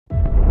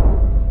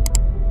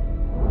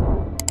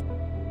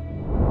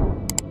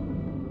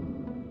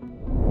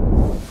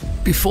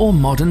Before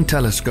modern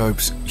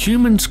telescopes,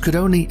 humans could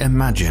only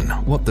imagine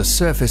what the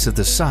surface of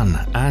the Sun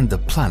and the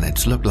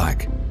planets looked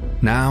like.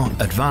 Now,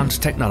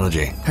 advanced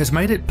technology has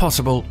made it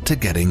possible to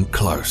get in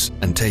close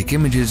and take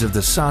images of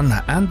the Sun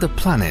and the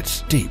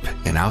planets deep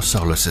in our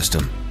solar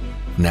system.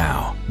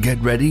 Now, get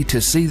ready to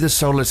see the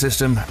solar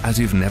system as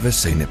you've never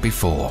seen it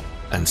before,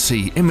 and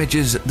see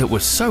images that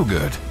were so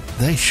good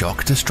they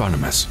shocked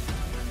astronomers.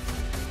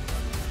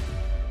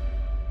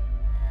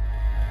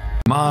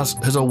 Mars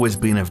has always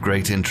been of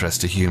great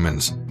interest to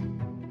humans.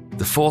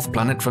 The fourth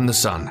planet from the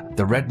Sun,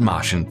 the red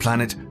Martian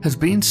planet, has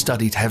been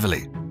studied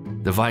heavily.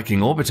 The Viking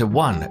Orbiter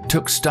 1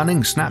 took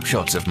stunning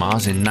snapshots of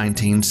Mars in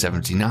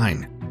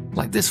 1979,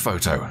 like this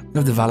photo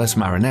of the Valles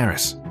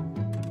Marineris.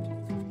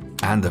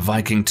 And the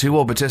Viking 2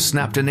 orbiter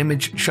snapped an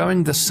image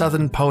showing the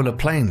southern polar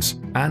plains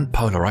and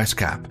polar ice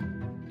cap.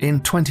 In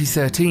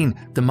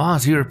 2013, the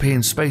Mars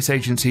European Space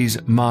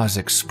Agency's Mars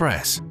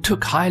Express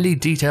took highly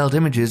detailed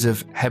images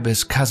of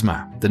Hebes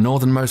Chasma, the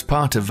northernmost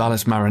part of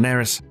Valles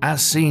Marineris,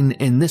 as seen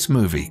in this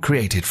movie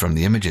created from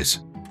the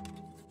images.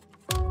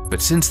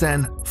 But since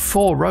then,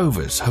 4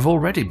 rovers have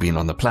already been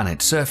on the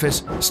planet's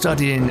surface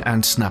studying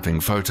and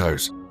snapping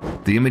photos.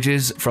 The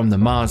images from the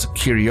Mars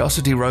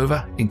Curiosity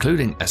rover,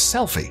 including a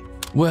selfie,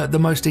 were the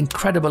most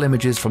incredible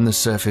images from the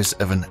surface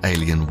of an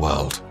alien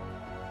world.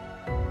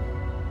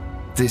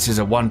 This is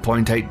a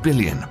 1.8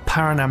 billion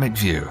panoramic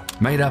view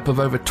made up of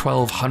over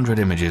 1,200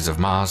 images of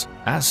Mars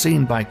as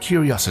seen by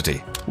Curiosity,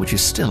 which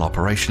is still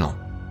operational.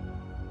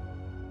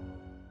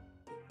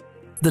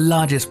 The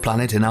largest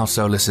planet in our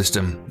solar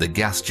system, the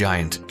gas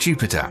giant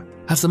Jupiter,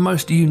 has the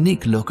most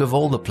unique look of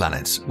all the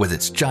planets with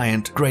its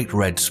giant Great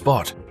Red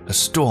Spot, a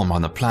storm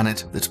on the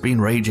planet that's been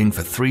raging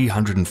for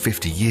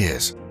 350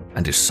 years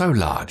and is so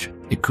large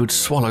it could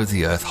swallow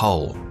the Earth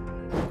whole.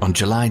 On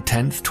July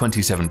 10,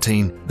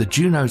 2017, the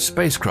Juno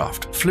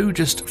spacecraft flew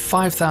just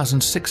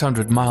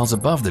 5,600 miles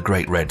above the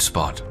Great Red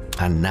Spot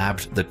and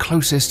nabbed the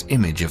closest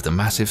image of the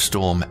massive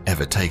storm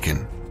ever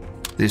taken.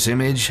 This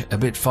image, a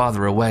bit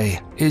farther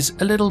away, is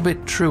a little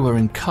bit truer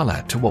in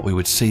color to what we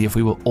would see if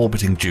we were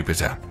orbiting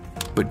Jupiter.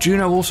 But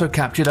Juno also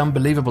captured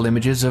unbelievable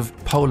images of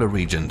polar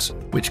regions,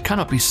 which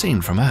cannot be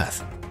seen from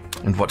Earth.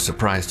 And what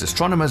surprised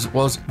astronomers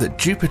was that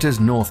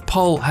Jupiter's North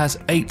Pole has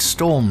 8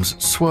 storms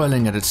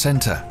swirling at its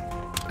center,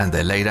 and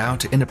they're laid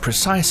out in a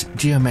precise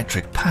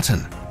geometric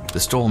pattern, the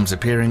storms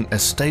appearing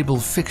as stable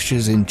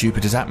fixtures in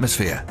Jupiter's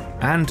atmosphere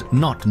and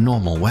not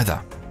normal weather.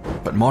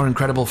 But more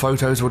incredible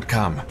photos would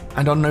come,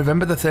 and on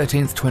November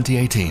 13,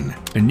 2018,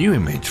 a new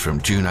image from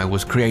Juno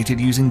was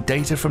created using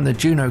data from the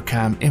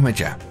JunoCam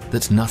imager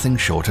that's nothing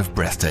short of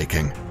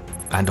breathtaking.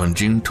 And on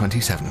June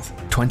 27,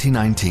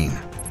 2019,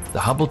 the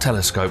Hubble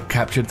telescope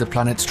captured the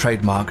planet's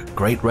trademark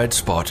Great Red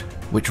Spot,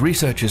 which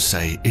researchers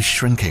say is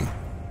shrinking.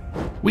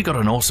 We got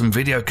an awesome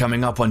video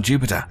coming up on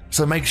Jupiter,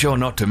 so make sure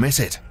not to miss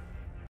it.